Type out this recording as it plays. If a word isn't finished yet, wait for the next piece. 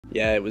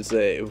Yeah, it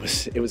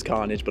was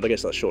carnage, but I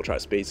guess that's short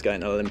track speed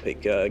skating,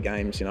 Olympic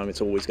games. You know,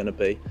 it's always going to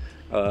be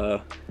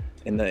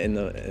in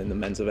the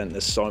men's event.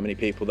 There's so many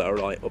people that are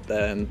like up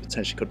there and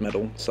potentially could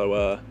medal.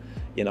 So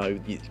you know,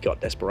 you've got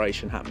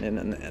desperation happening,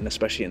 and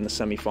especially in the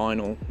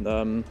semi-final,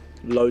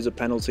 loads of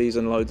penalties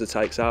and loads of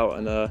takes out,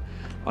 and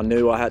I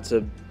knew I had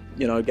to,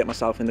 you know, get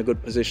myself in a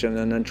good position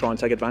and then try and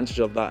take advantage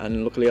of that,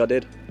 and luckily I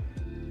did.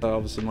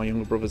 Obviously my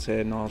younger brother's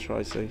here, Farrell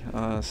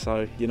Treacy,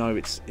 so you know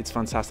it's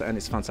fantastic, and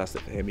it's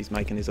fantastic for him. He's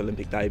making his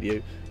Olympic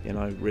debut, you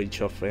know, really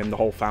chuffed for him. The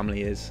whole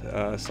family is.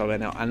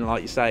 And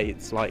like you say,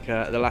 it's like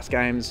the last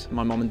games,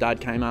 my mum and dad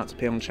came out to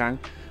Pyeongchang,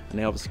 and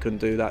they obviously couldn't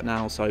do that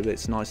now, so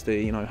it's nice to,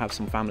 you know, have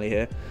some family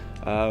here.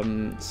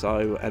 And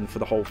for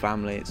the whole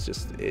family, it's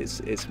just it's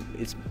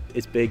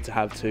big to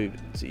have two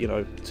of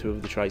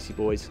the Treacy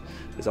boys.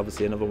 There's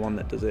obviously another one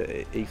that does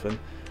it, Ethan.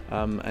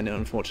 And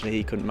unfortunately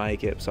he couldn't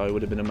make it, so it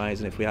would have been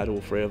amazing if we had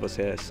all three of us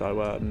here.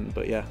 So,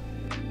 but yeah.